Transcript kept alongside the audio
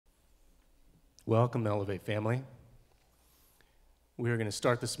Welcome, Elevate family. We are going to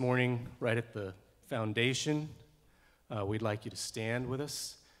start this morning right at the foundation. We'd like you to stand with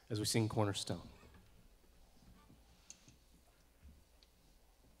us as we sing Cornerstone.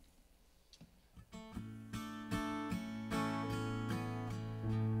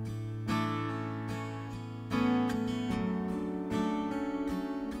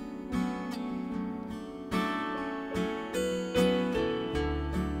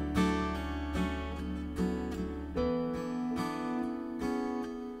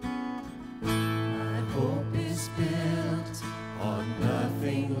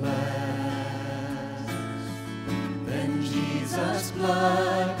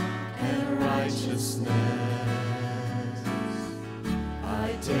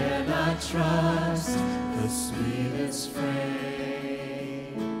 Trust the sweetest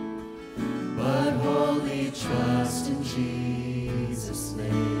frame, but wholly trust in Jesus'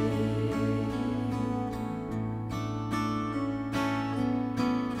 name.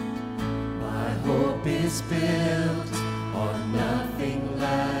 My hope is built on nothing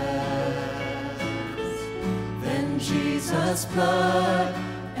less than Jesus' blood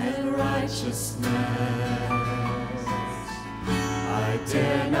and righteousness. I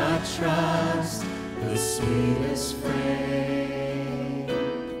dare not trust the sweetest frame,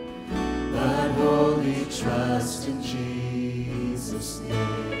 but wholly trust in Jesus'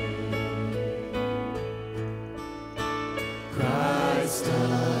 name. Christ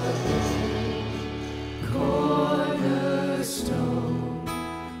alone, cornerstone,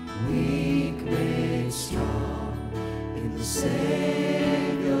 weak made strong in the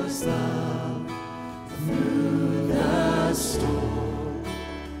Savior's love through the storm.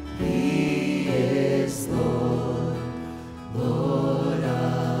 He is Lord, Lord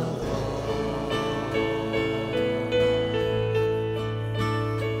of all.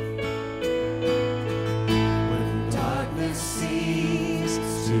 When darkness seems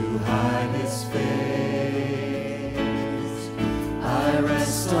to hide His face, I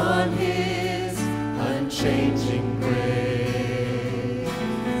rest on His unchanging grace.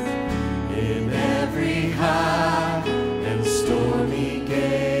 In every high and stormy gale,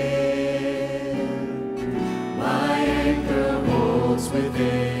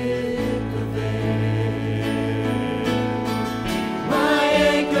 within the veil. My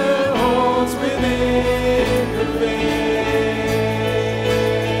anchor holds within the veil.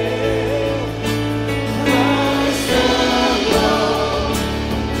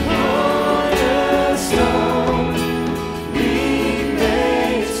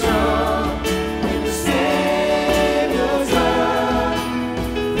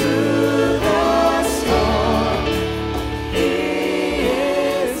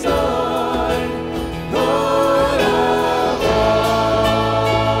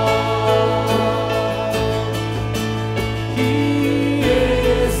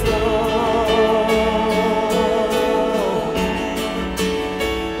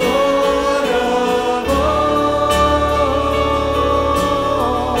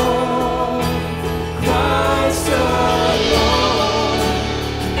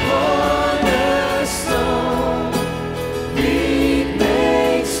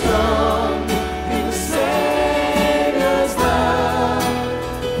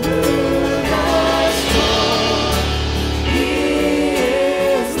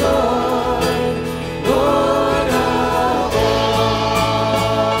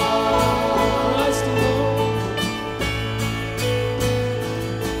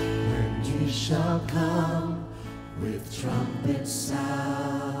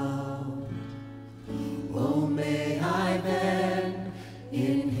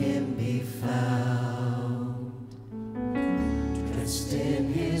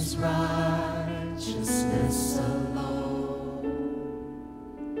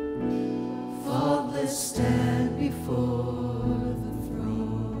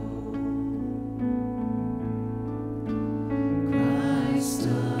 Christ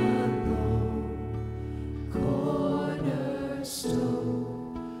alone, cornerstone,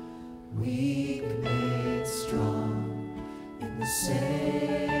 we made strong in the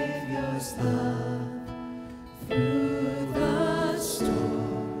Savior's love through the storm.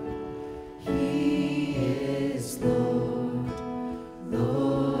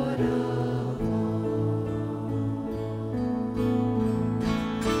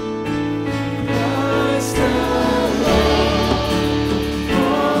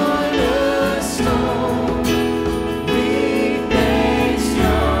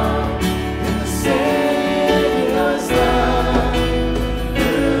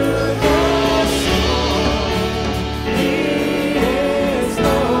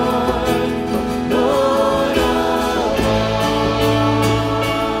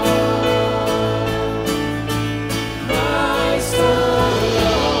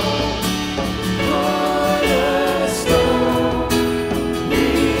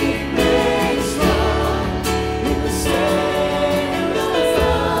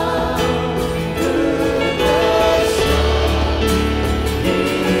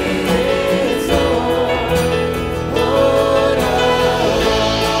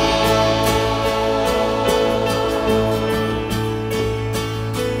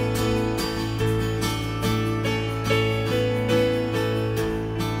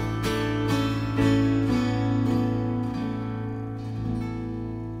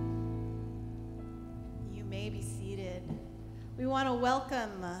 want to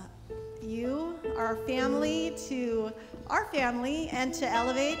welcome you, our family, to our family, and to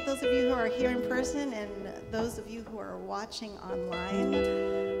Elevate, those of you who are here in person and those of you who are watching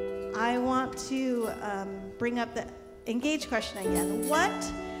online. I want to bring up the engage question again. What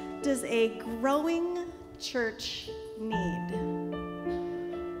does a growing church need?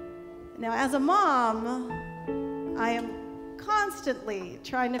 Now, as a mom, I am constantly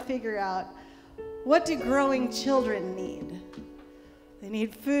trying to figure out, what do growing children need? They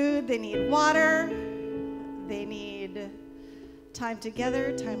need food, they need water, they need time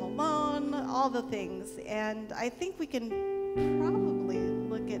together, time alone, all the things. And I think we can probably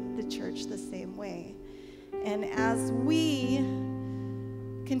look at the church the same way. And as we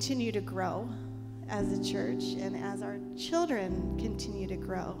continue to grow as a church, and as our children continue to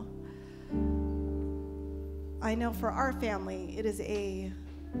grow, I know for our family, it is a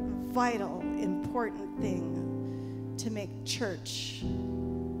vital, important thing to make church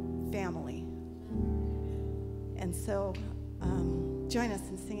family. And so join us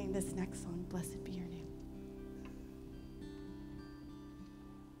in singing this next song, Blessed Be Your Name.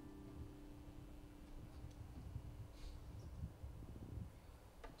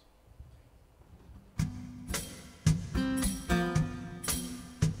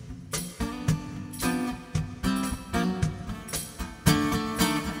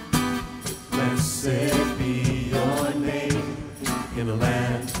 Blessed be your name in a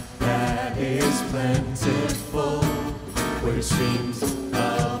land that is plentiful, where streams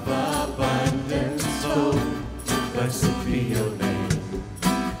of abundance flow. Blessed be your name.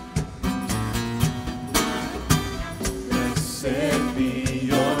 Blessed be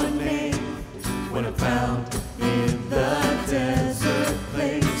your name when I'm found in the desert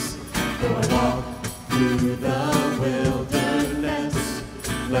place, though I walk through the wilderness.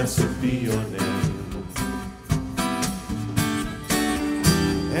 Blessed be your name.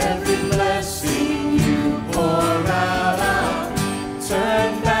 Every blessing you pour out, I'll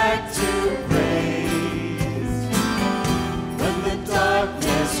turn back to praise. When the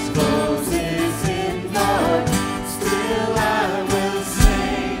darkness closes in, Lord, still I will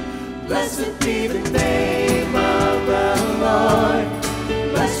say, blessed be the name of the Lord.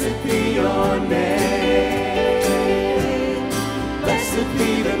 Blessed be your name. Blessed be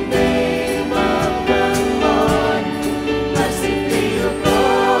the name of the Lord. Blessed be your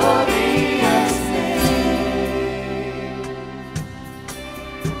glorious name.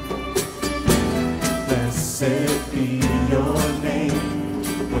 Blessed be your name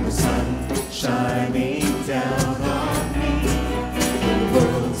when the sun shining down on me, when the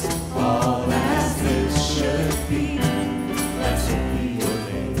world's all as it should be. Blessed be your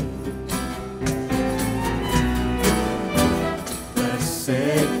name.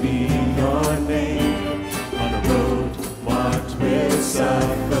 Blessed be your name on a road marked with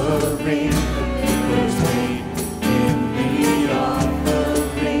suffering. There's weight in the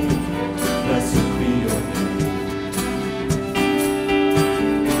offering. Blessed be your name.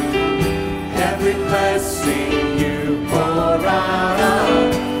 Every blessing you pour out,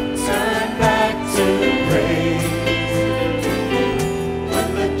 I'll turn back to praise. When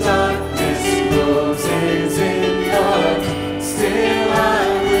the darkness closes in, Lord, still I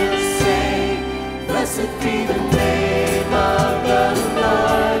will say, blessed be the name of the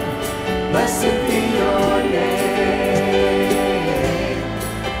Lord. Blessed be your name.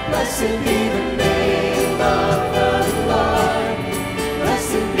 Blessed be the name of the Lord.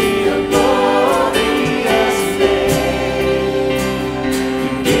 Blessed be your glorious name.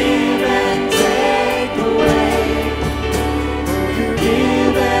 You give and take away. You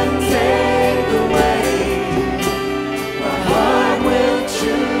give and take away. My heart will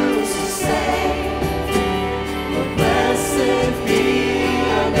choose to say,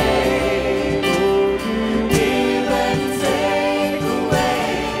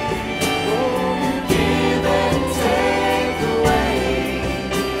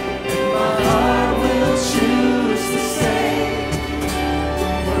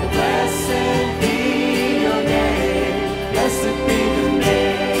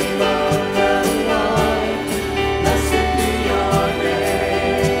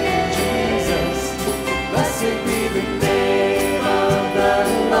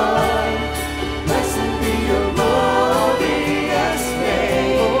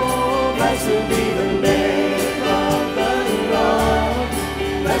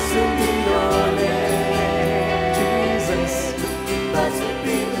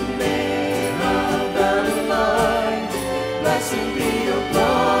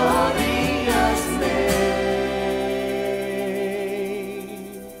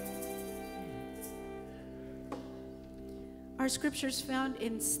 Our scriptures found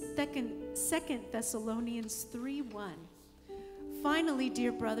in 2 Thessalonians 3:1. Finally,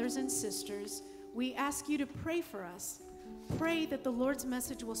 dear brothers and sisters, we ask you to pray for us. Pray that the Lord's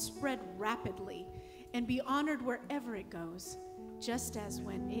message will spread rapidly and be honored wherever it goes, just as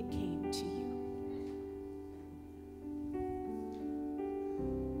when it came to you.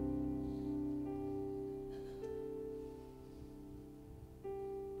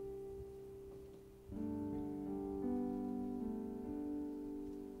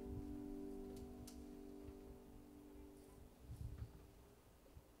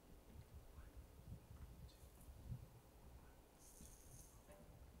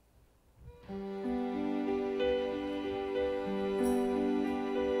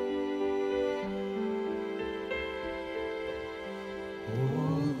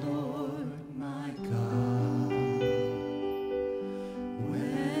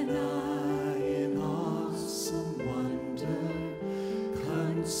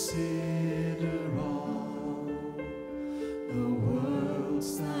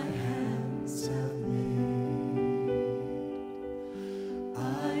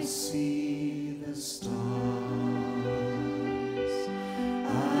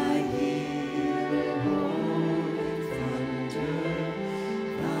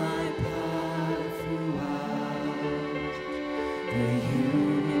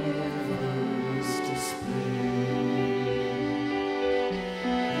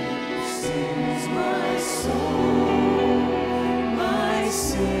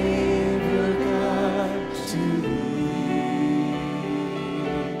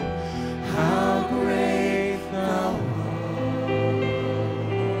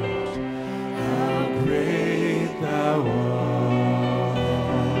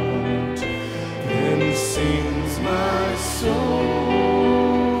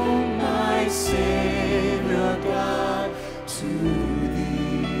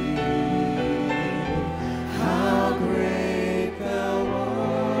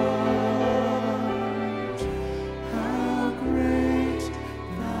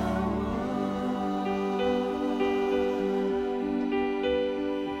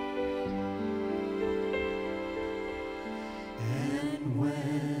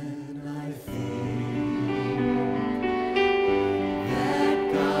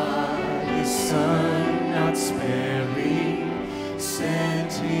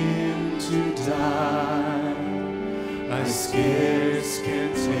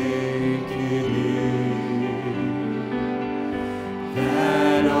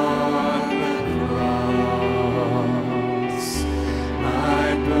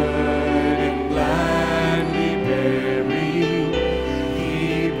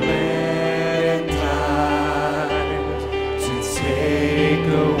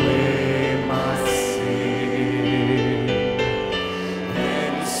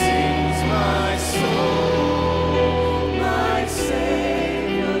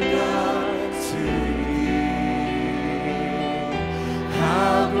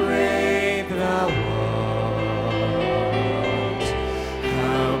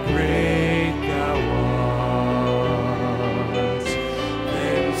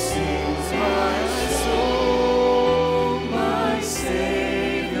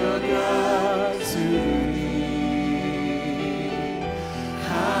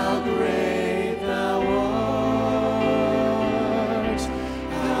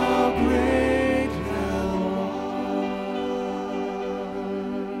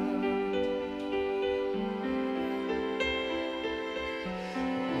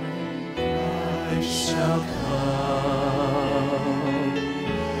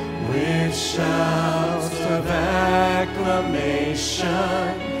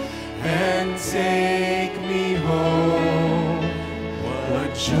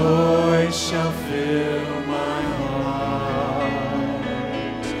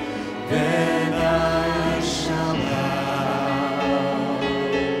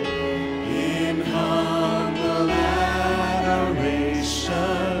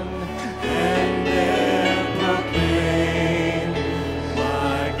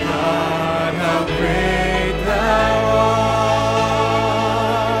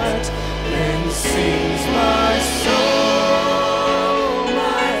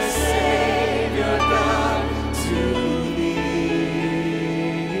 My Savior God.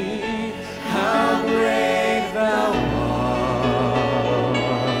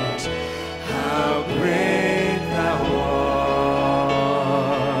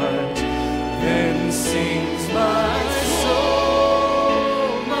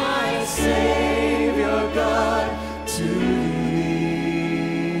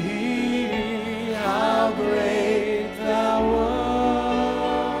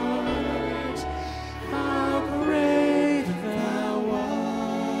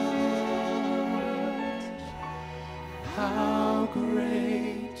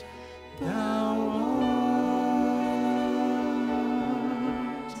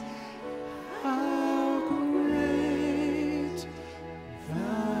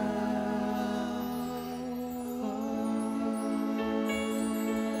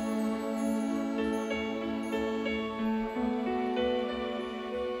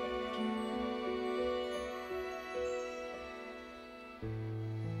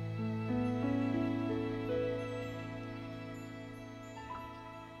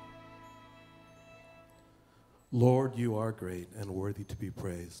 Lord, you are great and worthy to be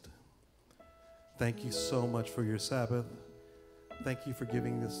praised. Thank you so much for your Sabbath. Thank you for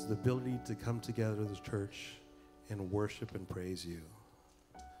giving us the ability to come together as a church and worship and praise you.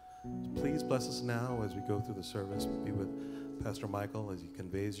 Please bless us now as we go through the service. Be with Pastor Michael as he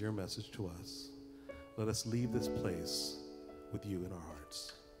conveys your message to us. Let us leave this place with you in our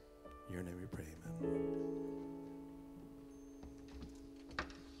hearts. In your name we pray, amen.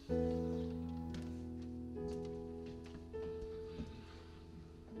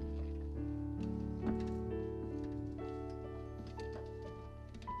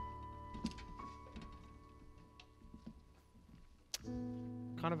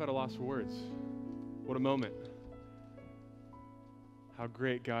 Kind of at a loss for words. What a moment. How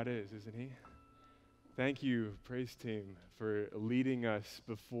great God is, isn't he? Thank you, praise team, for leading us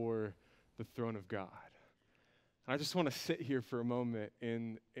before the throne of God. I just want to sit here for a moment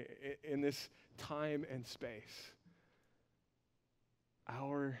in this time and space.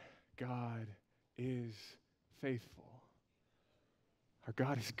 Our God is faithful. Our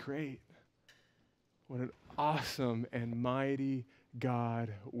God is great. What an awesome and mighty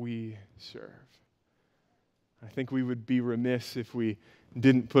God we serve. I think we would be remiss if we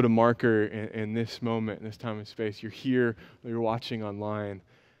didn't put a marker in this moment, in this time and space. You're here, or you're watching online,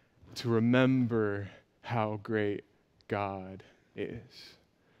 to remember how great God is.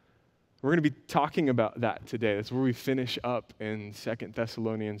 We're going to be talking about that today. That's where we finish up in 2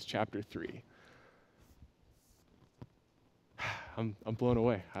 Thessalonians chapter 3. I'm blown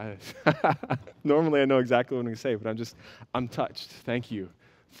away. Normally I know exactly what I'm going to say, but I'm touched. Thank you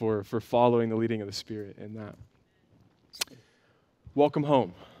for following the leading of the Spirit in that. Welcome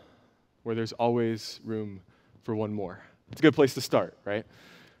home, where there's always room for one more. It's a good place to start, right?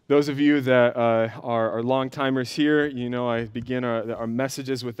 Those of you that are long-timers here, you know I begin our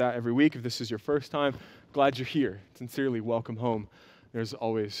messages with that every week. If this is your first time, glad you're here. Sincerely, welcome home. There's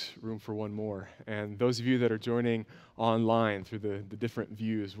always room for one more. And those of you that are joining online through the different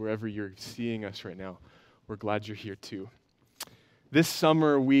views, wherever you're seeing us right now, we're glad you're here too. This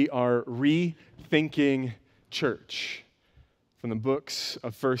summer, we are Rethinking Church from the books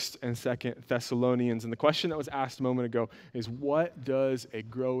of 1st and 2nd Thessalonians. And the question that was asked a moment ago is, what does a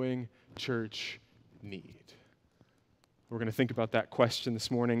growing church need? We're going to think about that question this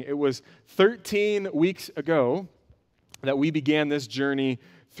morning. It was 13 weeks ago that we began this journey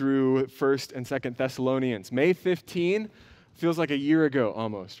through 1st and 2nd Thessalonians. May 15 feels like a year ago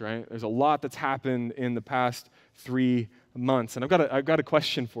almost, right? There's a lot that's happened in the past 3 months. And I've got a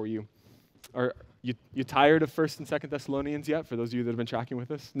question for you. Are you tired of 1st and 2nd Thessalonians yet, for those of you that have been tracking with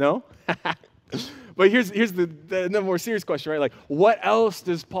us? No? But here's the more serious question, right? Like, what else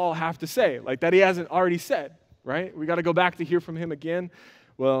does Paul have to say? Like, that he hasn't already said, right? We got to go back to hear from him again.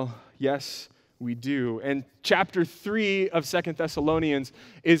 Well, yes, we do. And chapter 3 of 2 Thessalonians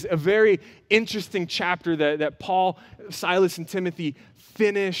is a very interesting chapter that Paul, Silas, and Timothy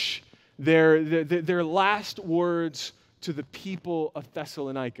finish their last words to the people of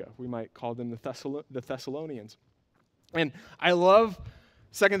Thessalonica. We might call them the Thessalonians. And I love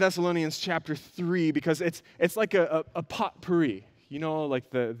 2 Thessalonians chapter 3 because it's like a potpourri. You know,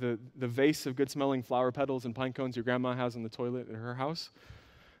 like the vase of good-smelling flower petals and pine cones your grandma has in the toilet in her house.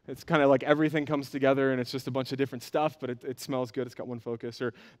 It's kind of like everything comes together and it's just a bunch of different stuff, but it smells good. It's got one focus.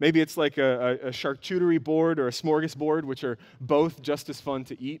 Or maybe it's like a charcuterie board or a smorgasbord, which are both just as fun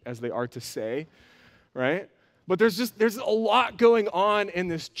to eat as they are to say, right? But there's a lot going on in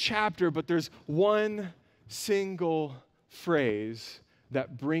this chapter, but there's one single phrase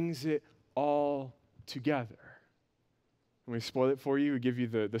that brings it all together. When we spoil it for you, we give you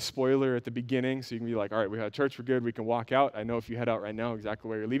the spoiler at the beginning, so you can be like, all right, we had church, we're good, we can walk out. I know if you head out right now exactly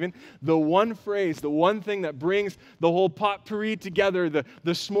where you're leaving. The one phrase, the one thing that brings the whole potpourri together, the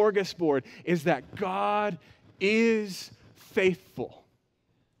smorgasbord, is that God is faithful.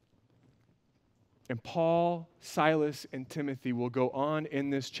 And Paul, Silas, and Timothy will go on in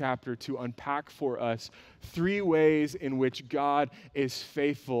this chapter to unpack for us 3 ways in which God is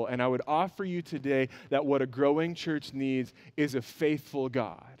faithful. And I would offer you today that what a growing church needs is a faithful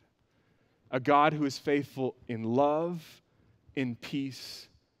God. A God who is faithful in love, in peace,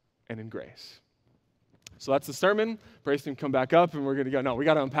 and in grace. So that's the sermon. Praise team, come back up, and we're going to go. No, we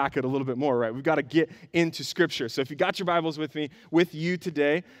got to unpack it a little bit more, right? We've got to get into Scripture. So if you got your Bibles with you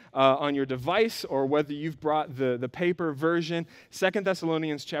today on your device, or whether you've brought the paper version, 2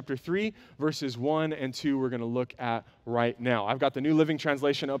 Thessalonians chapter 3, verses 1 and 2, we're going to look at right now. I've got the New Living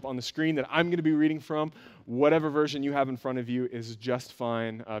Translation up on the screen that I'm going to be reading from. Whatever version you have in front of you is just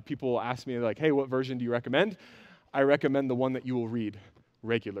fine. People will ask me, like, hey, what version do you recommend? I recommend the one that you will read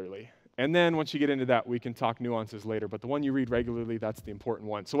regularly. And then once you get into that, we can talk nuances later. But the one you read regularly, that's the important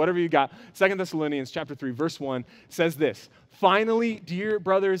one. So whatever you got, 2 Thessalonians chapter 3, verse 1 says this, "Finally, dear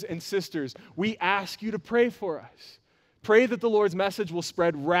brothers and sisters, we ask you to pray for us. Pray that the Lord's message will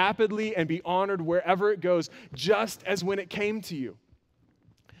spread rapidly and be honored wherever it goes, just as when it came to you.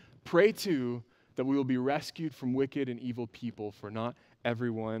 Pray, too, that we will be rescued from wicked and evil people, for not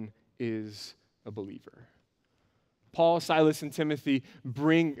everyone is a believer." Paul, Silas, and Timothy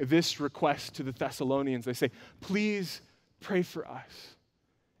bring this request to the Thessalonians. They say, please pray for us.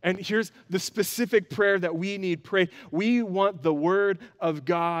 And here's the specific prayer that we need prayed. We want the word of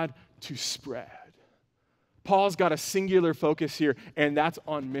God to spread. Paul's got a singular focus here, and that's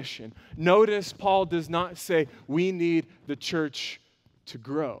on mission. Notice Paul does not say we need the church to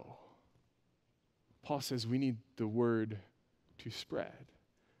grow. Paul says we need the word to spread.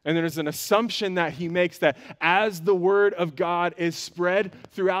 And there's an assumption that he makes that as the word of God is spread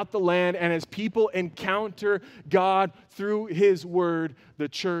throughout the land and as people encounter God through his word, the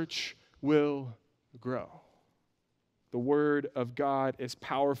church will grow. The word of God is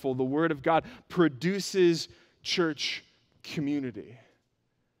powerful. The word of God produces church community.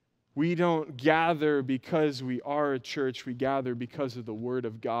 We don't gather because we are a church. We gather because of the word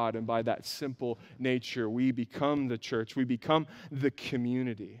of God. And by that simple nature, we become the church. We become the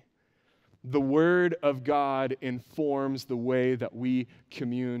community. The word of God informs the way that we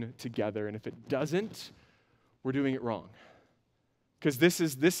commune together. And if it doesn't, we're doing it wrong. Because this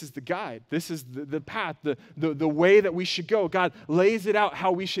is the guide. This is the path, the way that we should go. God lays it out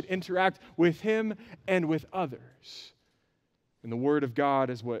how we should interact with him and with others. And the word of God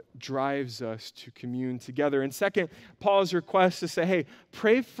is what drives us to commune together. And second, Paul's request to say, hey,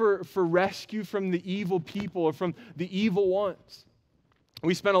 pray for rescue from the evil people or from the evil ones.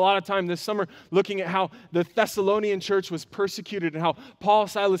 We spent a lot of time this summer looking at how the Thessalonian church was persecuted and how Paul,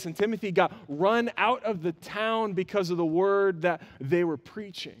 Silas, and Timothy got run out of the town because of the word that they were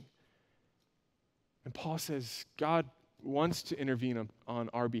preaching. And Paul says, God wants to intervene on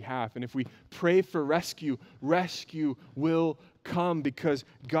our behalf. And if we pray for rescue, rescue will come because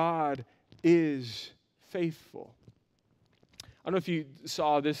God is faithful. I don't know if you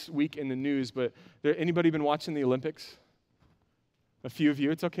saw this week in the news, but anybody been watching the Olympics? A few of you.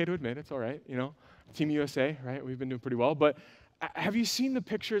 It's okay to admit. It's all right. You know, Team USA, right? We've been doing pretty well. But have you seen the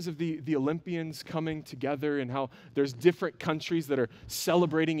pictures of the Olympians coming together and how there's different countries that are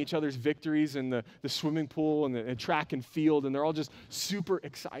celebrating each other's victories in the swimming pool and the track and field, and they're all just super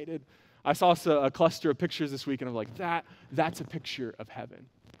excited? I saw a cluster of pictures this week, and I'm like, that's a picture of heaven.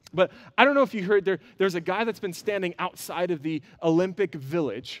 But I don't know if you heard, there's a guy that's been standing outside of the Olympic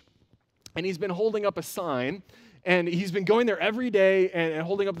Village, and he's been holding up a sign. And he's been going there every day and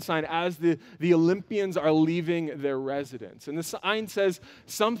holding up the sign as the Olympians are leaving their residence. And the sign says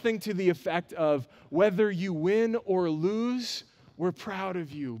something to the effect of, whether you win or lose, we're proud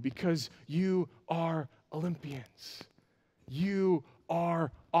of you because you are Olympians. You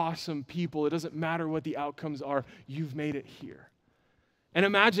are awesome people. It doesn't matter what the outcomes are. You've made it here. And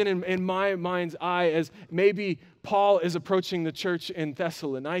imagine in my mind's eye, as maybe Paul is approaching the church in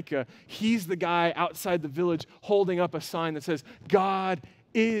Thessalonica, he's the guy outside the village holding up a sign that says, God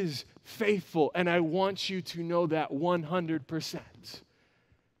is faithful, and I want you to know that 100%.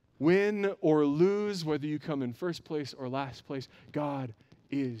 Win or lose, whether you come in first place or last place, God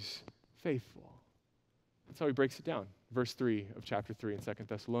is faithful. That's how he breaks it down. Verse 3 of chapter 3 in 2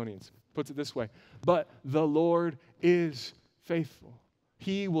 Thessalonians puts it this way, but the Lord is faithful.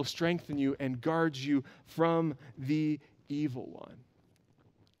 He will strengthen you and guard you from the evil one.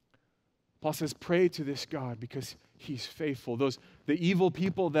 Paul says, pray to this God because he's faithful. The evil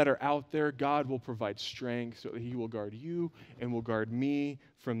people that are out there, God will provide strength so that he will guard you and will guard me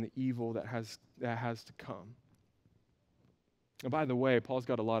from the evil that has to come. And by the way, Paul's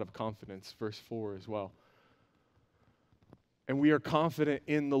got a lot of confidence, verse 4 as well. And we are confident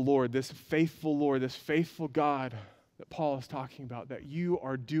in the Lord, this faithful God that Paul is talking about, that you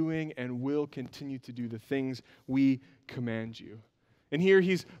are doing and will continue to do the things we command you. And here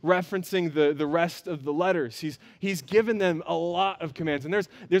he's referencing the rest of the letters. He's given them a lot of commands. And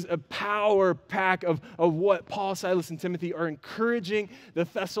there's a power pack of what Paul, Silas, and Timothy are encouraging the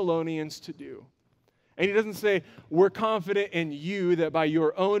Thessalonians to do. And he doesn't say, we're confident in you that by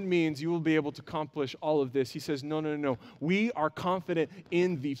your own means you will be able to accomplish all of this. He says, no. We are confident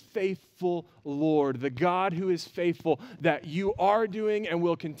in the faithful Lord, the God who is faithful, that you are doing and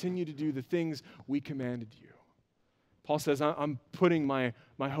will continue to do the things we commanded you. Paul says, I'm putting my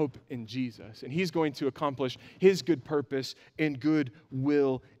hope in Jesus, and he's going to accomplish his good purpose and good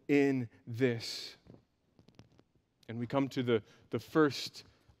will in this. And we come to the first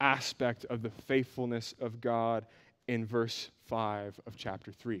aspect of the faithfulness of God in verse 5 of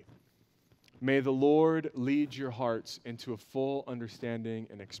chapter 3. May the Lord lead your hearts into a full understanding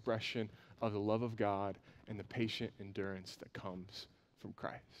and expression of the love of God and the patient endurance that comes from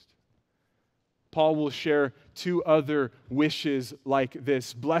Christ. Paul will share two other wishes like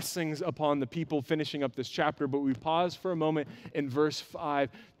this, blessings upon the people finishing up this chapter, but we pause for a moment in verse 5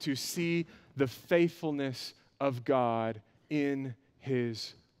 to see the faithfulness of God in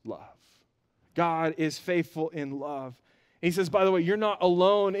his love. God is faithful in love. He says, by the way, you're not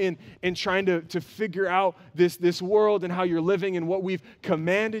alone in trying to figure out this world and how you're living and what we've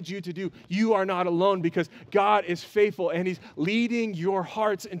commanded you to do. You are not alone because God is faithful and he's leading your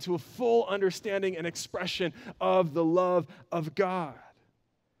hearts into a full understanding and expression of the love of God.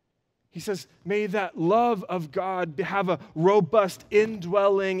 He says, may that love of God have a robust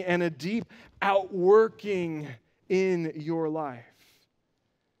indwelling and a deep outworking in your life.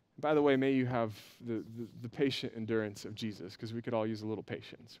 By the way, may you have the patient endurance of Jesus, because we could all use a little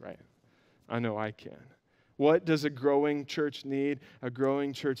patience, right? I know I can. What does a growing church need? A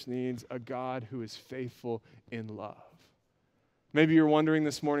growing church needs a God who is faithful in love. Maybe you're wondering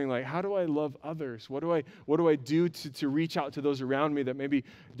this morning, like, how do I love others? What do I do to reach out to those around me that may be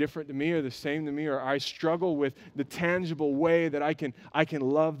different to me or the same to me, or I struggle with the tangible way that I can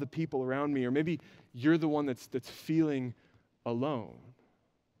love the people around me? Or maybe you're the one that's feeling alone.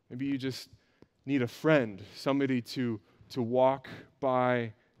 Maybe you just need a friend, somebody to walk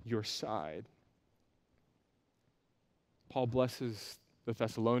by your side. Paul blesses the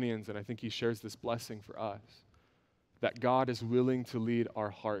Thessalonians, and I think he shares this blessing for us, that God is willing to lead our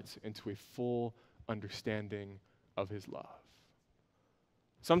hearts into a full understanding of his love.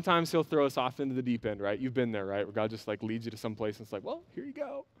 Sometimes he'll throw us off into the deep end, right? You've been there, right? Where God just like leads you to some place and it's like, well, here you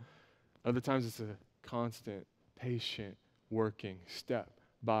go. Other times it's a constant, patient, working step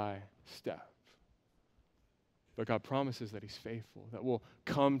by step. But God promises that he's faithful, that we'll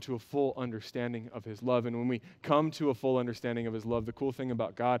come to a full understanding of his love. And when we come to a full understanding of his love, the cool thing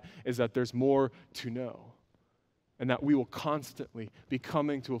about God is that there's more to know. And that we will constantly be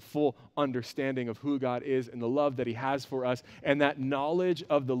coming to a full understanding of who God is and the love that he has for us. And that knowledge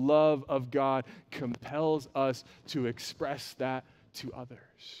of the love of God compels us to express that to others.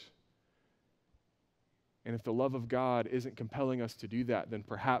 And if the love of God isn't compelling us to do that, then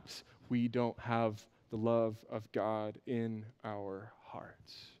perhaps we don't have the love of God in our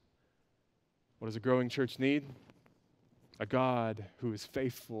hearts. What does a growing church need? A God who is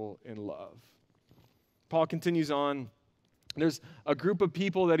faithful in love. Paul continues on. There's a group of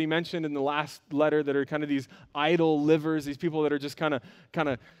people that he mentioned in the last letter that are kind of these idle livers, these people that are just kind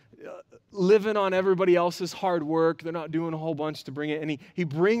of living on everybody else's hard work. They're not doing a whole bunch to bring it. And he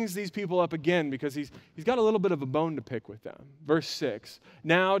brings these people up again because he's got a little bit of a bone to pick with them. Verse 6,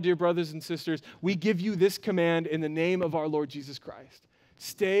 now, dear brothers and sisters, we give you this command in the name of our Lord Jesus Christ.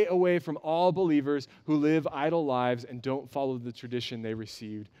 Stay away from all believers who live idle lives and don't follow the tradition they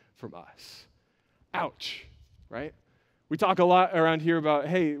received from us. Ouch, right? We talk a lot around here about,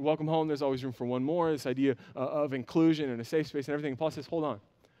 hey, welcome home, there's always room for one more, this idea of inclusion and a safe space and everything. And Paul says, hold on.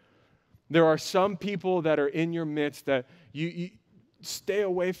 There are some people that are in your midst that you stay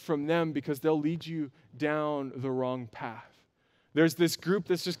away from them because they'll lead you down the wrong path. There's this group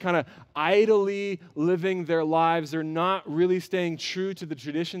that's just kind of idly living their lives. They're not really staying true to the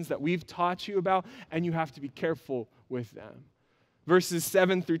traditions that we've taught you about, and you have to be careful with them. Verses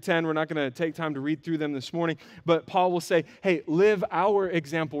 7 through 10, we're not going to take time to read through them this morning, but Paul will say, hey, live our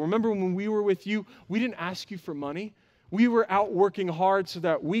example. Remember when we were with you, we didn't ask you for money. We were out working hard so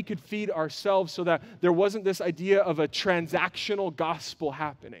that we could feed ourselves, so that there wasn't this idea of a transactional gospel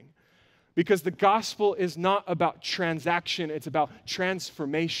happening. Because the gospel is not about transaction, it's about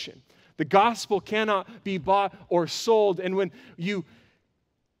transformation. The gospel cannot be bought or sold, and when you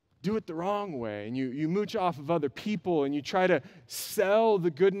do it the wrong way, and you mooch off of other people, and you try to sell the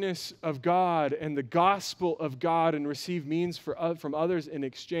goodness of God and the gospel of God and receive means from others in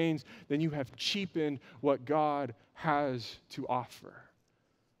exchange, then you have cheapened what God has to offer.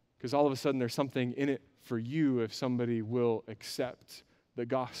 Because all of a sudden there's something in it for you if somebody will accept the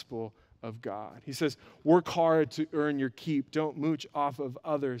gospel of God. He says, work hard to earn your keep. Don't mooch off of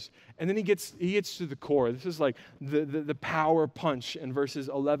others. And then he gets to the core. This is like the power punch in verses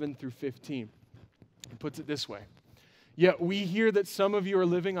 11 through 15. He puts it this way. Yet we hear that some of you are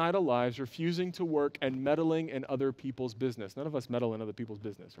living idle lives, refusing to work and meddling in other people's business. None of us meddle in other people's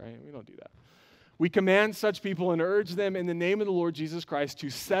business, right? We don't do that. We command such people and urge them in the name of the Lord Jesus Christ to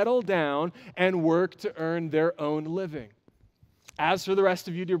settle down and work to earn their own living. As for the rest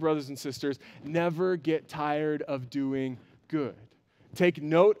of you, dear brothers and sisters, never get tired of doing good. Take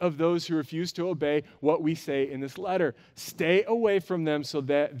note of those who refuse to obey what we say in this letter. Stay away from them so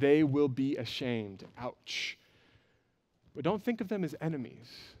that they will be ashamed. Ouch. But don't think of them as enemies,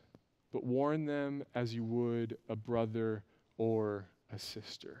 but warn them as you would a brother or a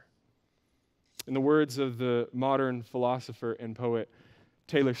sister. In the words of the modern philosopher and poet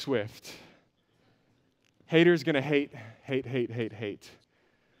Taylor Swift, haters gonna hate.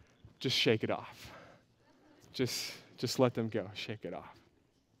 Just shake it off. Just let them go. Shake it off.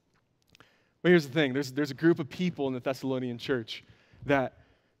 But here's the thing. There's a group of people in the Thessalonian church that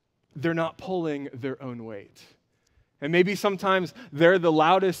they're not pulling their own weight. And maybe sometimes they're the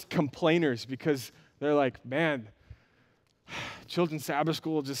loudest complainers because they're like, man, children's Sabbath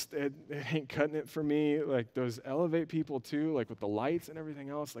school just, it ain't cutting it for me. Like those Elevate people too, like with the lights and everything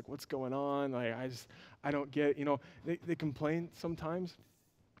else, like what's going on? Like I don't get, they complain sometimes.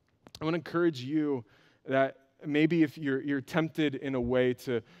 I want to encourage you that maybe if you're tempted in a way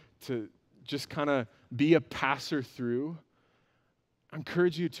to just kind of be a passer through, I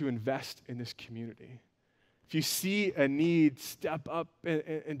encourage you to invest in this community. If you see a need, step up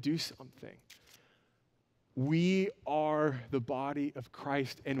and do something. We are the body of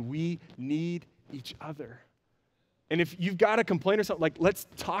Christ, and we need each other. And if you've got a complaint or something, like, let's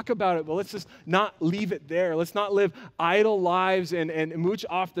talk about it, but let's just not leave it there. Let's not live idle lives and mooch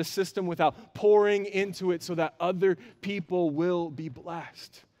off the system without pouring into it so that other people will be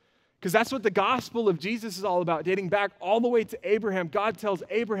blessed. Because that's what the gospel of Jesus is all about, dating back all the way to Abraham. God tells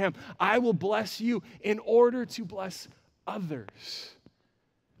Abraham, I will bless you in order to bless others.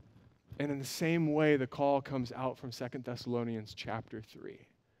 And in the same way, the call comes out from 2 Thessalonians chapter 3,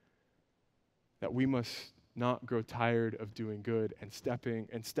 that we must not grow tired of doing good and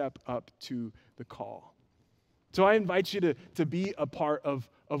step up to the call. So I invite you to be a part of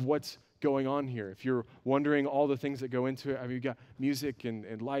what's going on here. If you're wondering all the things that go into it, I mean, you've got music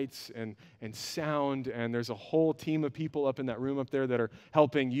and lights and sound, and there's a whole team of people up in that room up there that are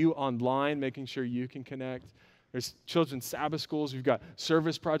helping you online, making sure you can connect. There's children's Sabbath schools. We've got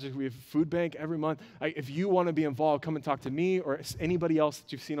service projects. We have food bank every month. If you want to be involved, come and talk to me or anybody else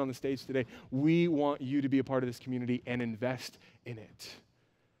that you've seen on the stage today. We want you to be a part of this community and invest in it.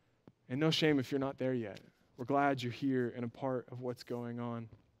 And no shame if you're not there yet. We're glad you're here and a part of what's going on.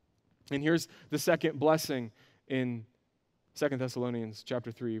 And here's the second blessing in 2 Thessalonians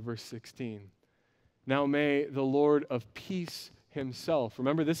chapter 3, verse 16. Now may the Lord of peace himself,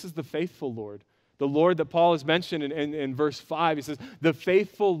 remember this is the faithful Lord, the Lord that Paul has mentioned in verse 5, he says, the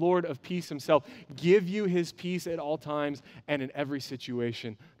faithful Lord of peace himself, give you his peace at all times and in every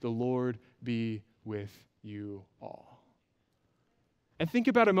situation. The Lord be with you all. And think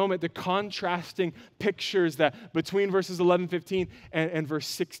about a moment the contrasting pictures that between verses 11, 15, and verse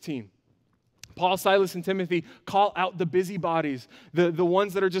 16. Paul, Silas, and Timothy call out the busybodies, the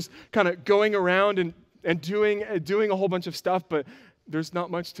ones that are just kind of going around and doing a whole bunch of stuff, but there's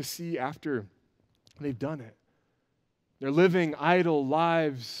not much to see after they've done it. They're living idle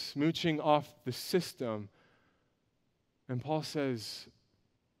lives, mooching off the system. And Paul says,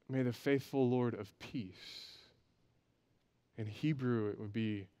 may the faithful Lord of peace. In Hebrew, it would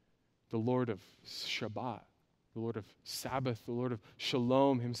be the Lord of Shabbat, the Lord of Sabbath, the Lord of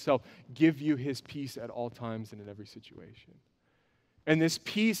Shalom himself, give you his peace at all times and in every situation. And this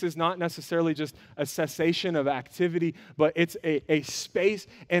peace is not necessarily just a cessation of activity, but it's a space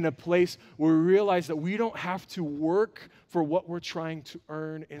and a place where we realize that we don't have to work for what we're trying to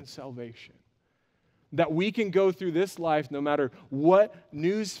earn in salvation. That we can go through this life no matter what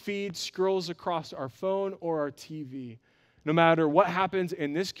news feed scrolls across our phone or our TV. No matter what happens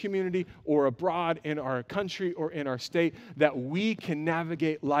in this community or abroad in our country or in our state, that we can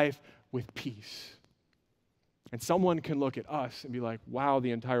navigate life with peace. And someone can look at us and be like, wow,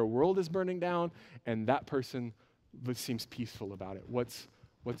 the entire world is burning down, and that person seems peaceful about it. What's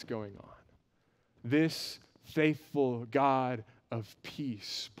going on? This faithful God of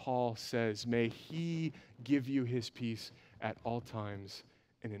peace, Paul says, may he give you his peace at all times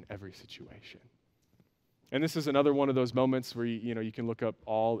and in every situation. And this is another one of those moments where you can look up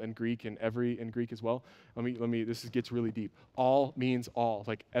all in Greek and every in Greek as well. This gets really deep. All means all,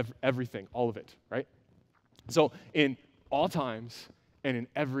 like everything, all of it, right? So in all times and in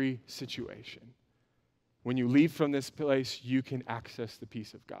every situation, when you leave from this place, you can access the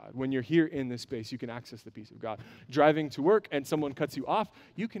peace of God. When you're here in this space, you can access the peace of God. Driving to work and someone cuts you off,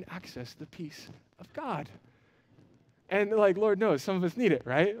 you can access the peace of God. And Lord knows, some of us need it,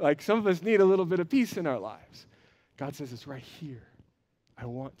 right? Some of us need a little bit of peace in our lives. God says it's right here. I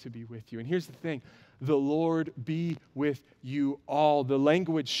want to be with you. And here's the thing. the Lord be with you all. The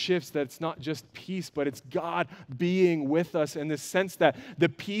language shifts that it's not just peace, but it's God being with us in the sense that the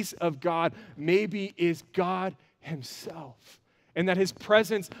peace of God maybe is God himself. And that his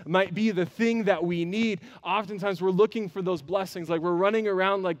presence might be the thing that we need. Oftentimes we're looking for those blessings. Like we're running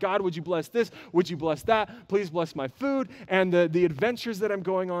around like, God, would you bless this? Would you bless that? Please bless my food and the adventures that I'm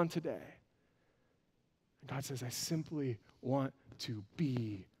going on today. And God says, I simply want to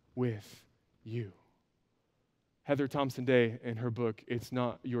be with you. Heather Thompson Day, in her book, It's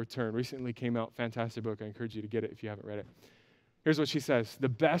Not Your Turn, recently came out, fantastic book. I encourage you to get it if you haven't read it. Here's what she says. The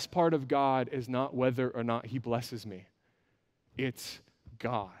best part of God is not whether or not he blesses me. It's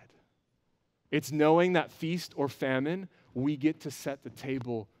God. It's knowing that feast or famine, we get to set the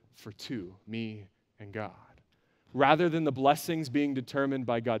table for two, me and God. Rather than the blessings being determined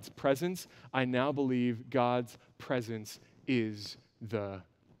by God's presence, I now believe God's presence is the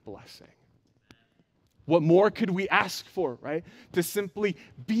blessing. What more could we ask for, right? To simply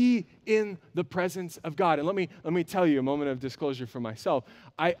be in the presence of God. And let me tell you a moment of disclosure for myself.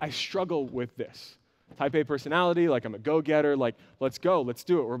 I struggle with this. Type A personality, like I'm a go-getter, like let's go, let's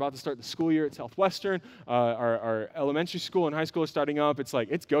do it. We're about to start the school year at Southwestern. Our elementary school and high school are starting up. It's like,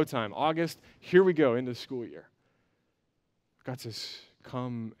 it's go time. August, here we go into the school year. God says,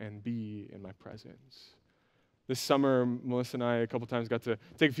 come and be in my presence. This summer, Melissa and I a couple times got to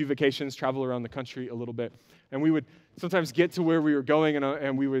take a few vacations, travel around the country a little bit. And we would sometimes get to where we were going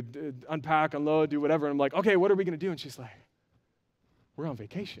and we would unpack, unload, do whatever. And I'm like, okay, what are we going to do? And she's like, we're on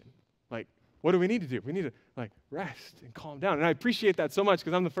vacation. Like, what do we need to do? We need to like rest and calm down. And I appreciate that so much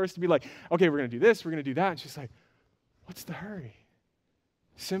because I'm the first to be like, okay, we're going to do this, we're going to do that. And she's like, what's the hurry?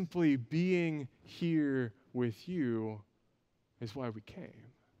 Simply being here with you is why we came.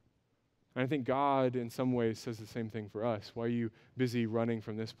 And I think God in some ways says the same thing for us. Why are you busy running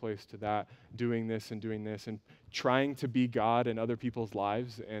from this place to that, doing this and trying to be God in other people's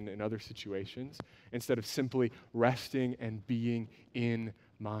lives and in other situations instead of simply resting and being in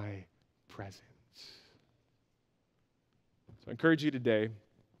my presence? So I encourage you today,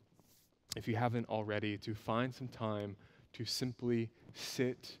 if you haven't already, to find some time to simply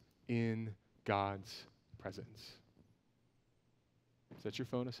sit in God's presence. Set your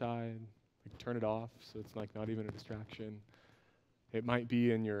phone aside, turn it off so it's like not even a distraction. It might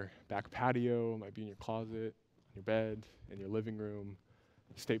be in your back patio, it might be in your closet, in your bed, in your living room,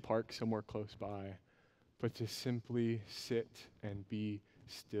 state park somewhere close by, but to simply sit and be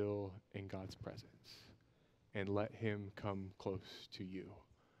still in God's presence and let him come close to you,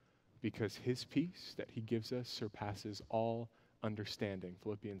 because his peace that he gives us surpasses all understanding.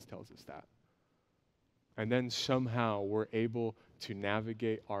 Philippians tells us that. And then somehow we're able to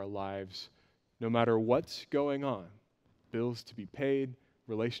navigate our lives no matter what's going on. Bills to be paid,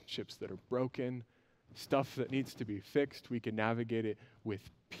 relationships that are broken, stuff that needs to be fixed. We can navigate it with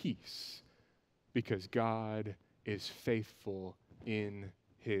peace because God is faithful in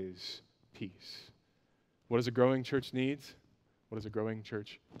his peace. What does a growing church need? What does a growing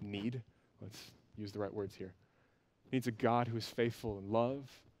church need? Let's use the right words here. It needs a God who is faithful in love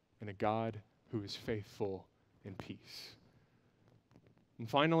and a God who is faithful in peace. And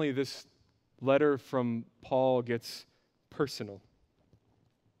finally, this letter from Paul gets personal.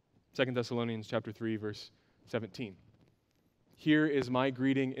 2 Thessalonians chapter 3, verse 17. Here is my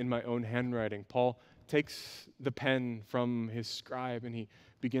greeting in my own handwriting. Paul takes the pen from his scribe and he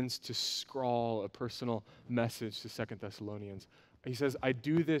begins to scrawl a personal message to 2 Thessalonians. He says, I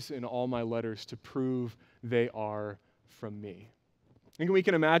do this in all my letters to prove they are from me. And we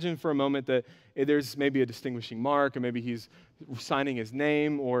can imagine for a moment that there's maybe a distinguishing mark, or maybe he's signing his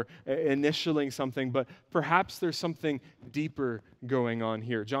name or initialing something, but perhaps there's something deeper going on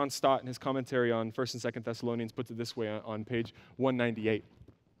here. John Stott, in his commentary on 1 and 2 Thessalonians, puts it this way on page 198.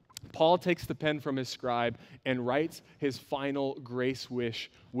 Paul takes the pen from his scribe and writes his final grace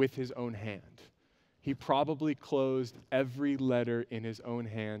wish with his own hand. He probably closed every letter in his own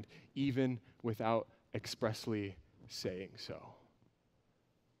hand, even without expressly saying so.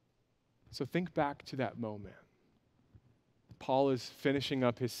 So think back to that moment. Paul is finishing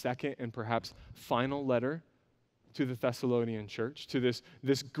up his second and perhaps final letter to the Thessalonian church, to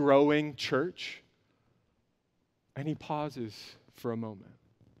this growing church, and he pauses for a moment.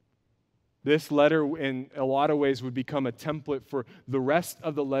 This letter, in a lot of ways, would become a template for the rest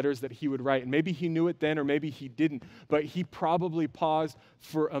of the letters that he would write. And maybe he knew it then, or maybe he didn't, but he probably paused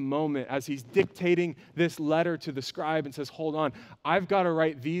for a moment as he's dictating this letter to the scribe and says, hold on, I've got to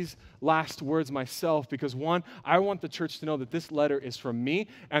write these last words myself because, one, I want the church to know that this letter is from me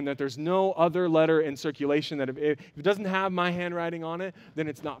and that there's no other letter in circulation that if it doesn't have my handwriting on it, then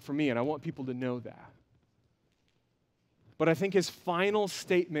it's not for me, and I want people to know that. But I think his final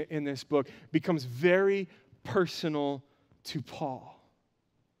statement in this book becomes very personal to Paul.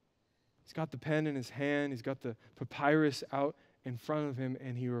 He's got the pen in his hand. He's got the papyrus out in front of him,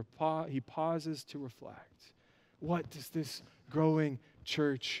 and he pauses to reflect. What does this growing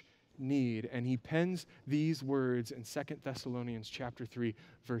church need? And he pens these words in 2 Thessalonians chapter 3,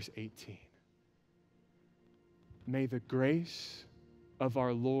 verse 18. May the grace of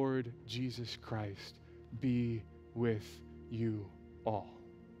our Lord Jesus Christ be with you all.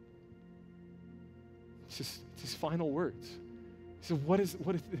 It's his final words. So what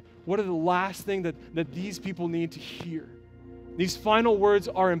are the last thing that these people need to hear? These final words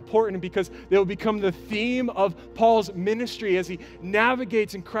are important because they will become the theme of Paul's ministry as he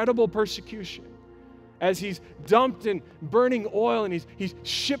navigates incredible persecution, as he's dumped in burning oil and he's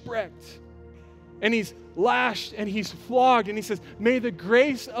shipwrecked and he's lashed and he's flogged, and he says, may the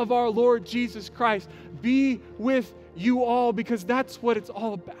grace of our Lord Jesus Christ be with you all, because that's what it's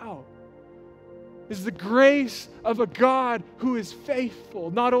all about. Is the grace of a God who is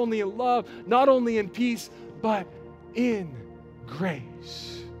faithful, not only in love, not only in peace, but in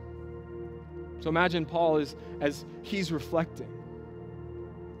grace. So imagine Paul as he's reflecting.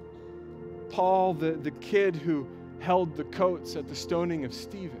 Paul, the kid who held the coats at the stoning of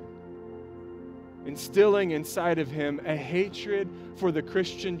Stephen, instilling inside of him a hatred for the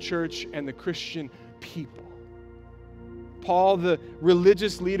Christian church and the Christian people. Paul, the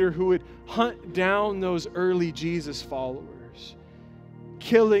religious leader who would hunt down those early Jesus followers,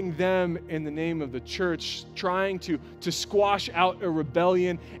 killing them in the name of the church, trying to squash out a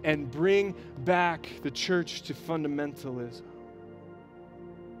rebellion and bring back the church to fundamentalism,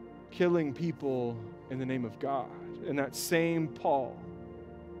 killing people in the name of God. And that same Paul,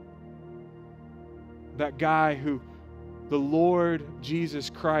 that guy who the Lord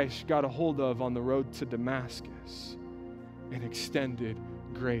Jesus Christ got a hold of on the road to Damascus and extended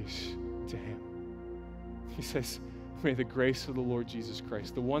grace to him. He says, may the grace of the Lord Jesus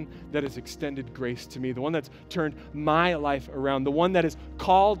Christ, the one that has extended grace to me, the one that's turned my life around, the one that has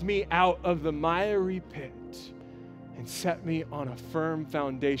called me out of the miry pit and set me on a firm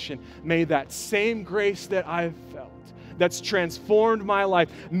foundation, may that same grace that I've felt, that's transformed my life,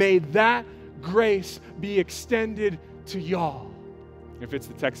 may that grace be extended to y'all. If it's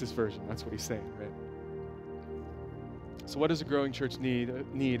the Texas version, that's what he's saying, right? So what does a growing church need?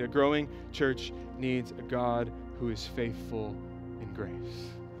 A growing church needs a God who is faithful in grace.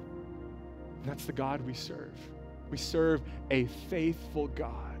 And that's the God we serve. We serve a faithful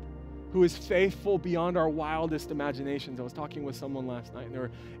God who is faithful beyond our wildest imaginations. I was talking with someone last night, and they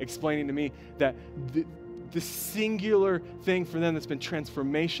were explaining to me that the singular thing for them that's been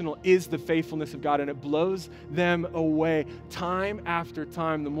transformational is the faithfulness of God, and it blows them away time after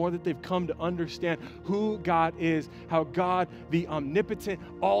time. The more that they've come to understand who God is, how God, the omnipotent,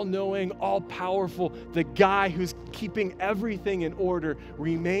 all-knowing, all-powerful, the guy who's keeping everything in order,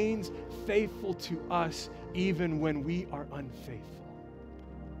 remains faithful to us even when we are unfaithful.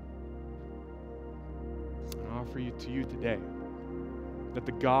 I offer to you today that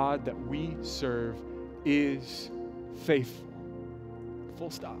the God that we serve is faithful. Full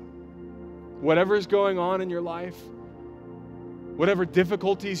stop. Whatever is going on in your life, whatever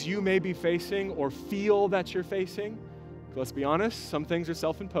difficulties you may be facing or feel that you're facing, let's be honest, some things are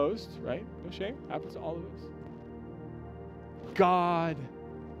self-imposed, right? No shame, happens to all of us. God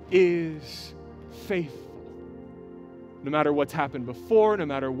is faithful. No matter what's happened before, no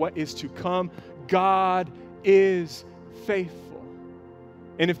matter what is to come, God is faithful.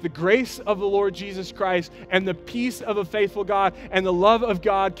 And if the grace of the Lord Jesus Christ and the peace of a faithful God and the love of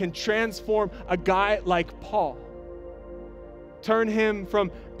God can transform a guy like Paul, turn him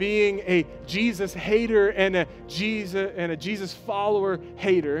from being a Jesus hater and a Jesus follower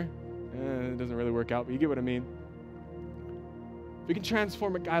hater, it doesn't really work out, but you get what I mean. If we can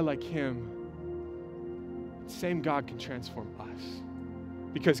transform a guy like him, the same God can transform us.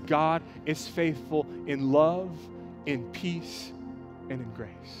 Because God is faithful in love, in peace, and in grace.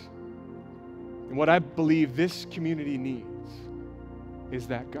 And what I believe this community needs is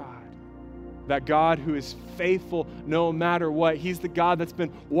that God who is faithful no matter what. He's the God that's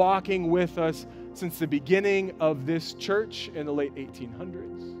been walking with us since the beginning of this church in the late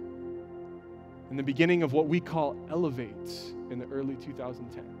 1800s. in the beginning of what we call Elevate in the early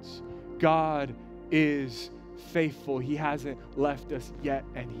 2010s. God is faithful. He hasn't left us yet,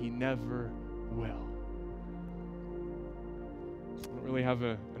 and he never will. I don't really have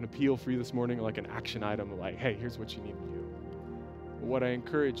an appeal for you this morning, like an action item, like, hey, here's what you need to do. But what I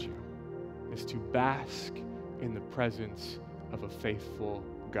encourage you is to bask in the presence of a faithful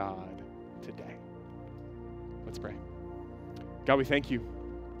God today. Let's pray. God, we thank you.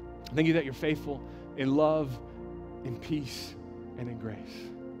 Thank you that you're faithful in love, in peace, and in grace.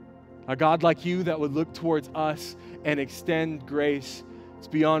 A God like you that would look towards us and extend grace, it's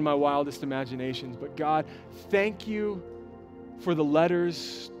beyond my wildest imaginations. But God, thank you for the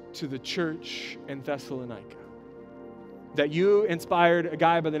letters to the church in Thessalonica. That you inspired a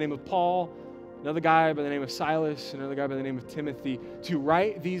guy by the name of Paul, another guy by the name of Silas, another guy by the name of Timothy to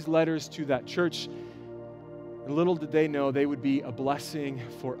write these letters to that church. And little did they know they would be a blessing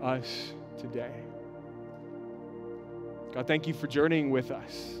for us today. God, thank you for journeying with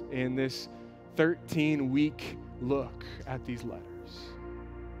us in this 13-week look at these letters.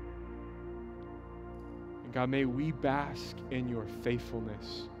 And God, may we bask in your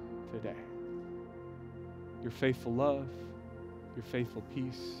faithfulness today. Your faithful love, your faithful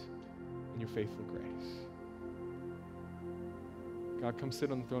peace, and your faithful grace. God, come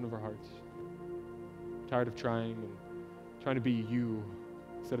sit on the throne of our hearts. I'm tired of trying to be you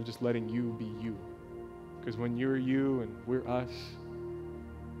instead of just letting you be you. Because when you're you and we're us,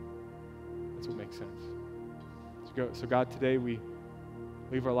 that's what makes sense. So God, today we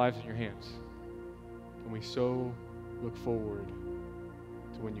leave our lives in your hands. And we so look forward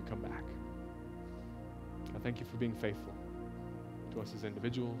to when you come back. I thank you for being faithful to us as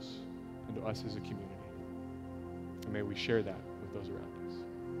individuals and to us as a community. And may we share that with those around us.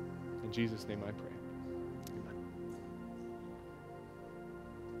 In Jesus' name I pray.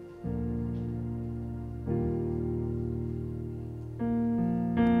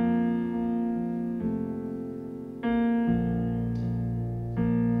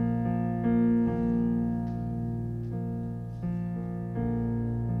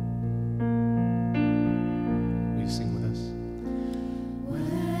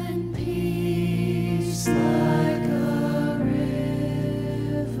 Like a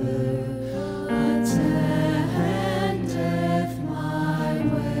river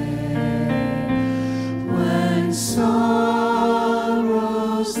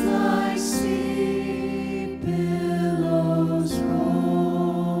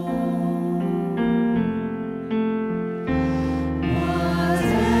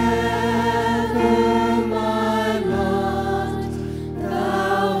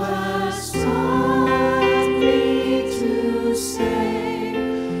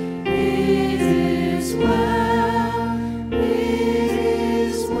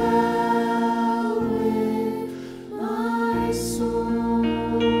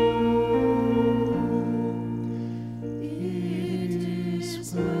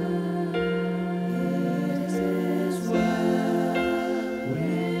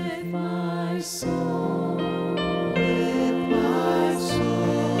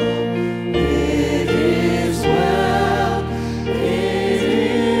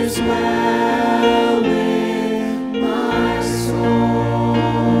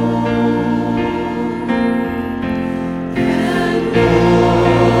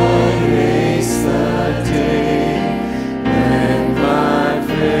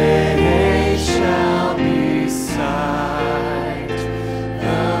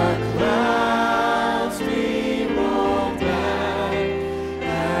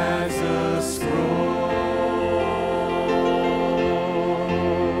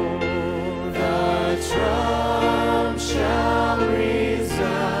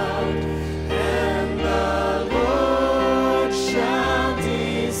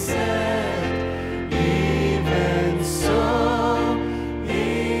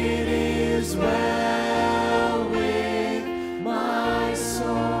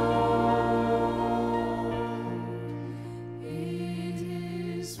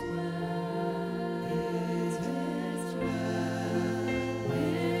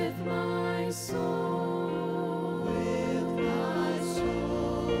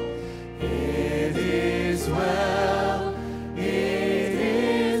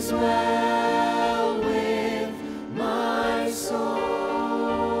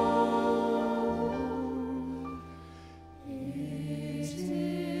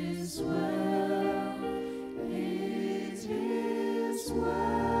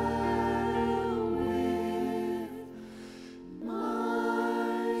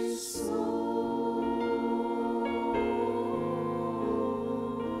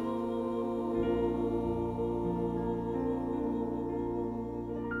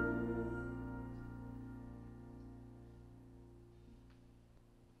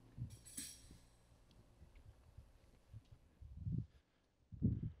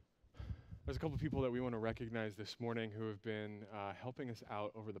There's a couple people that we want to recognize this morning who have been helping us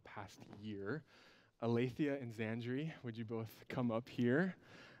out over the past year. Alethea and Zandri, would you both come up here?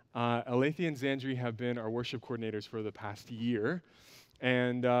 Alethea and Zandri have been our worship coordinators for the past year.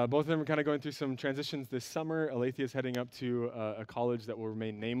 And both of them are kind of going through some transitions this summer. Alethea is heading up to a college that will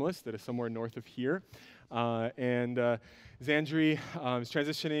remain nameless, that is somewhere north of here. And Zandri is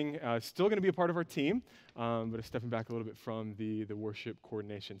transitioning, still going to be a part of our team, but is stepping back a little bit from the worship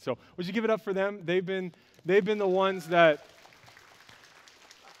coordination. So would you give it up for them? They've been the ones that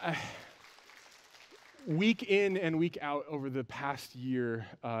week in and week out over the past year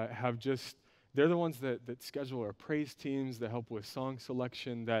they're the ones that schedule our praise teams, that help with song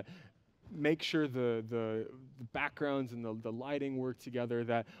selection, that make sure the backgrounds and the lighting work together,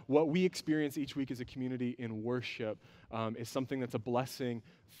 that what we experience each week as a community in worship is something that's a blessing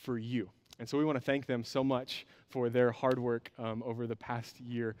for you. And so we want to thank them so much for their hard work over the past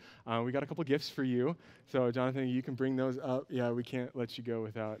year. We got a couple gifts for you. So Jonathan, you can bring those up. Yeah, we can't let you go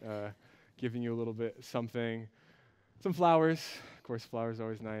without giving you a little bit something. Some flowers. Of course, flowers are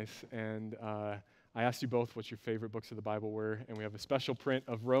always nice. And I asked you both what your favorite books of the Bible were, and we have a special print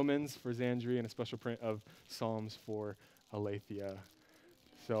of Romans for Zandri and a special print of Psalms for Alethea.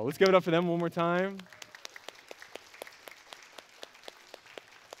 So let's give it up for them one more time.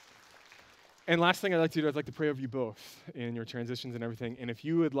 And last thing I'd like to do, I'd like to pray over you both in your transitions and everything. And if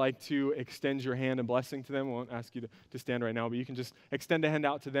you would like to extend your hand and blessing to them, I won't ask you to stand right now, but you can just extend a hand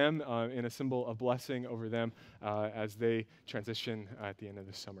out to them in a symbol of blessing over them as they transition at the end of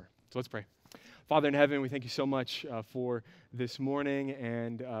this summer. So let's pray. Father in heaven, we thank you so much for this morning,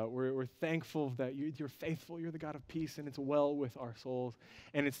 and we're thankful that you're faithful, you're the God of peace, and it's well with our souls.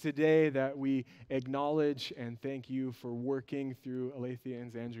 And it's today that we acknowledge and thank you for working through Alethea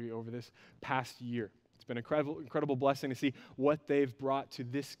and Zandri over this past year. It's been an incredible blessing to see what they've brought to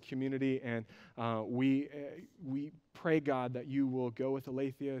this community, and we pray, God, that you will go with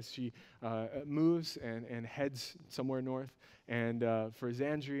Alethea as she moves and heads somewhere north, and for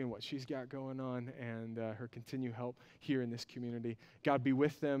Zandri and what she's got going on, and her continued help here in this community. God, be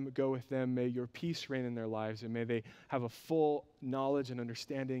with them, go with them. May your peace reign in their lives, and may they have a full knowledge and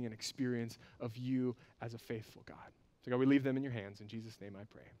understanding and experience of you as a faithful God. So God, we leave them in your hands. In Jesus' name I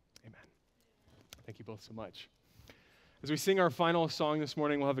pray. Amen. Thank you both so much. As we sing our final song this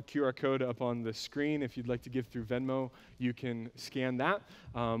morning, we'll have a QR code up on the screen. If you'd like to give through Venmo, you can scan that,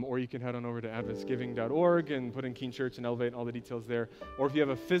 or you can head on over to adventsgiving.org and put in King Church and Elevate, all the details there. Or if you have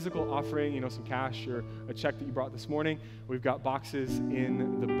a physical offering, some cash or a check that you brought this morning, we've got boxes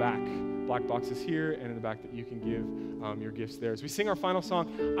in the back, black boxes here and in the back that you can give your gifts there. As we sing our final song,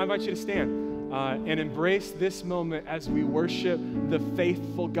 I invite you to stand and embrace this moment as we worship the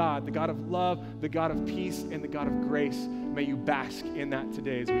faithful God, the God of love, the God of peace, and the God of grace. May you bask in that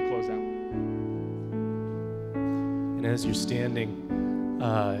today as we close out. And as you're standing,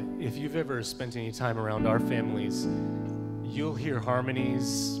 if you've ever spent any time around our families, you'll hear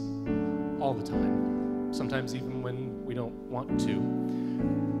harmonies all the time, sometimes even when we don't want to.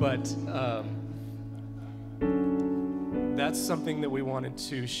 But that's something that we wanted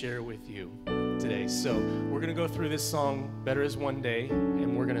to share with you today. So we're going to go through this song, Better Is One Day,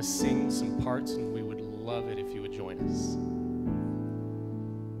 and we're going to sing some parts, and we would love it if you would join us.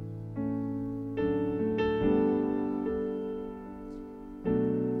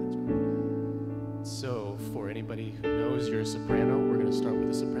 So for anybody who knows you're a soprano, we're going to start with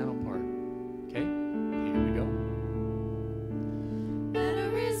the soprano part. Okay? Here we go.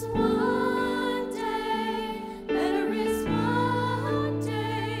 Better is one day, better is one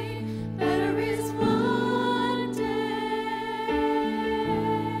day, better is one day.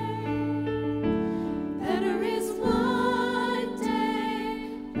 Better is one day,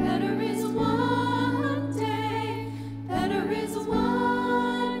 better is one day, better is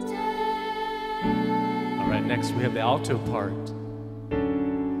one day. All right, next we have the alto part.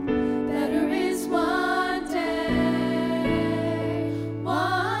 Better is one day,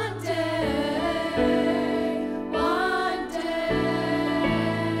 one day, one day.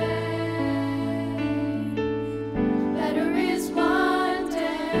 Better is one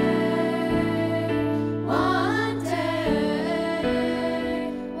day, one day,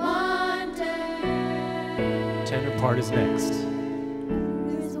 one day. Tenor part is next.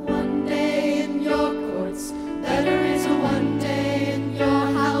 Is one day in your courts, better is a one day in your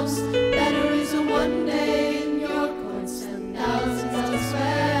house, better is a one day in your courts and thousands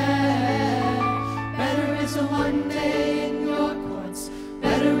elsewhere. Better is a one day in your courts,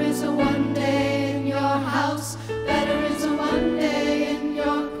 better is a one day in your house, better is a one day in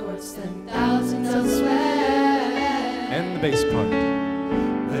your courts than thousands elsewhere. And the bass part.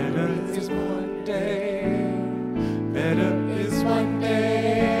 Better is one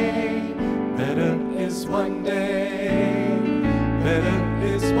one day. Better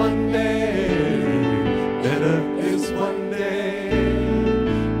is one day. Better is one day.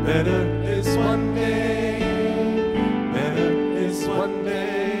 Better is one day. Better is one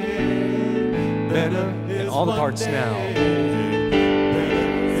day. Better is And all the parts now.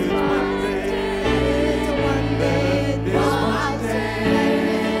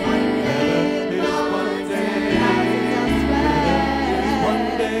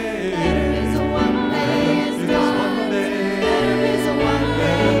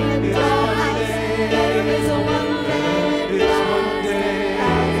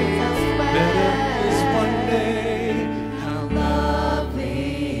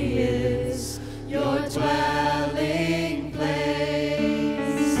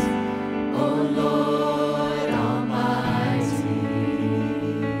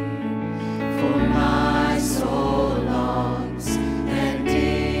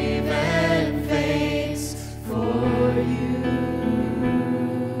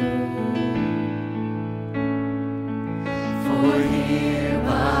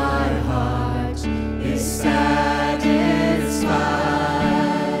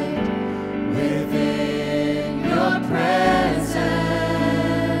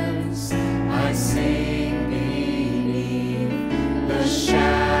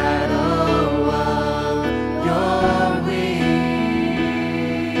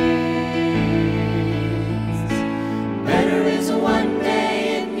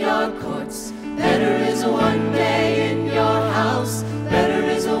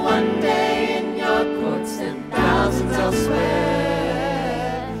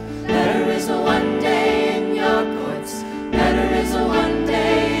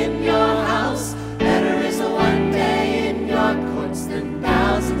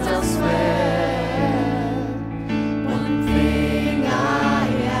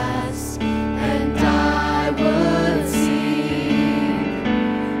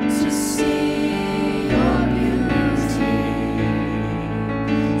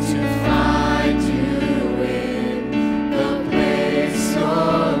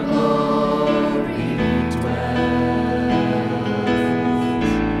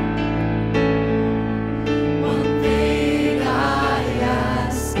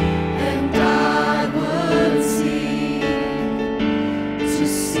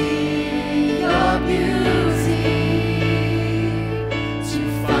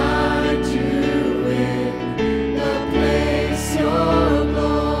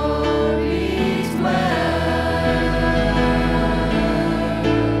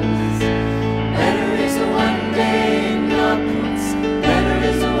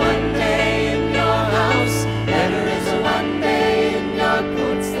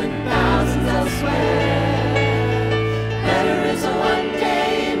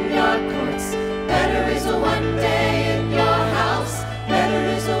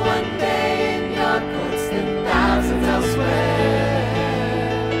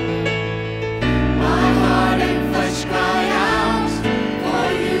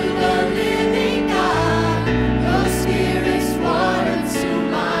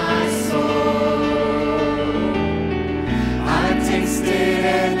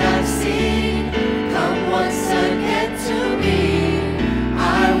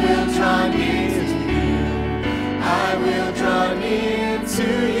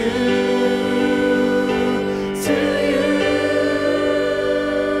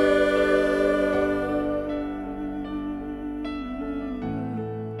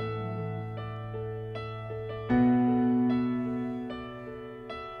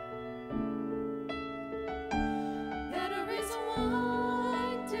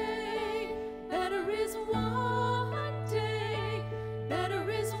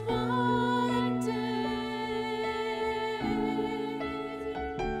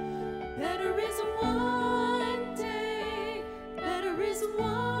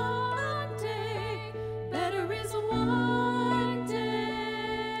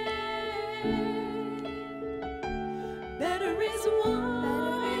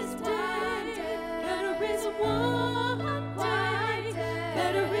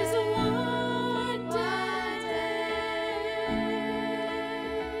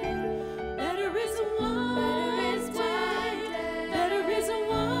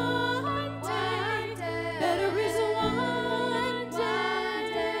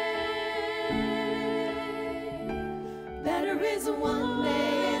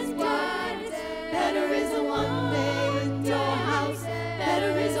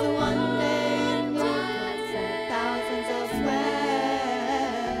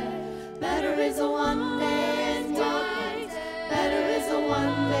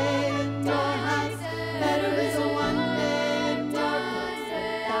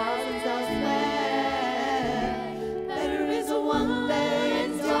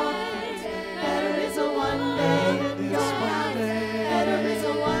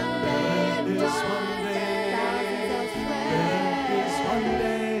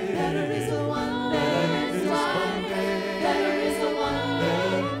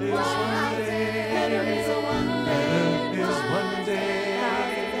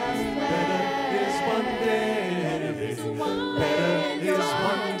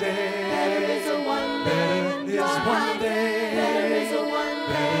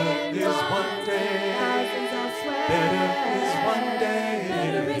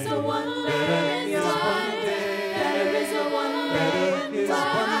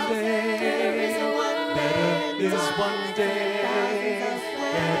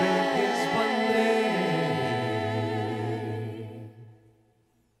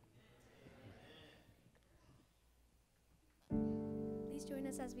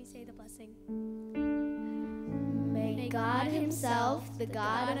 us as we say the blessing. May God himself, the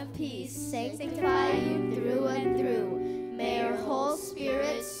God of peace, sanctify you through and through. May your whole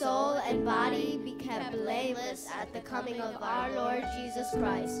spirit, soul, and body be kept blameless at the coming of our Lord Jesus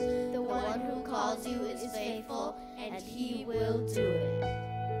Christ. The one who calls you is faithful, and he will do it.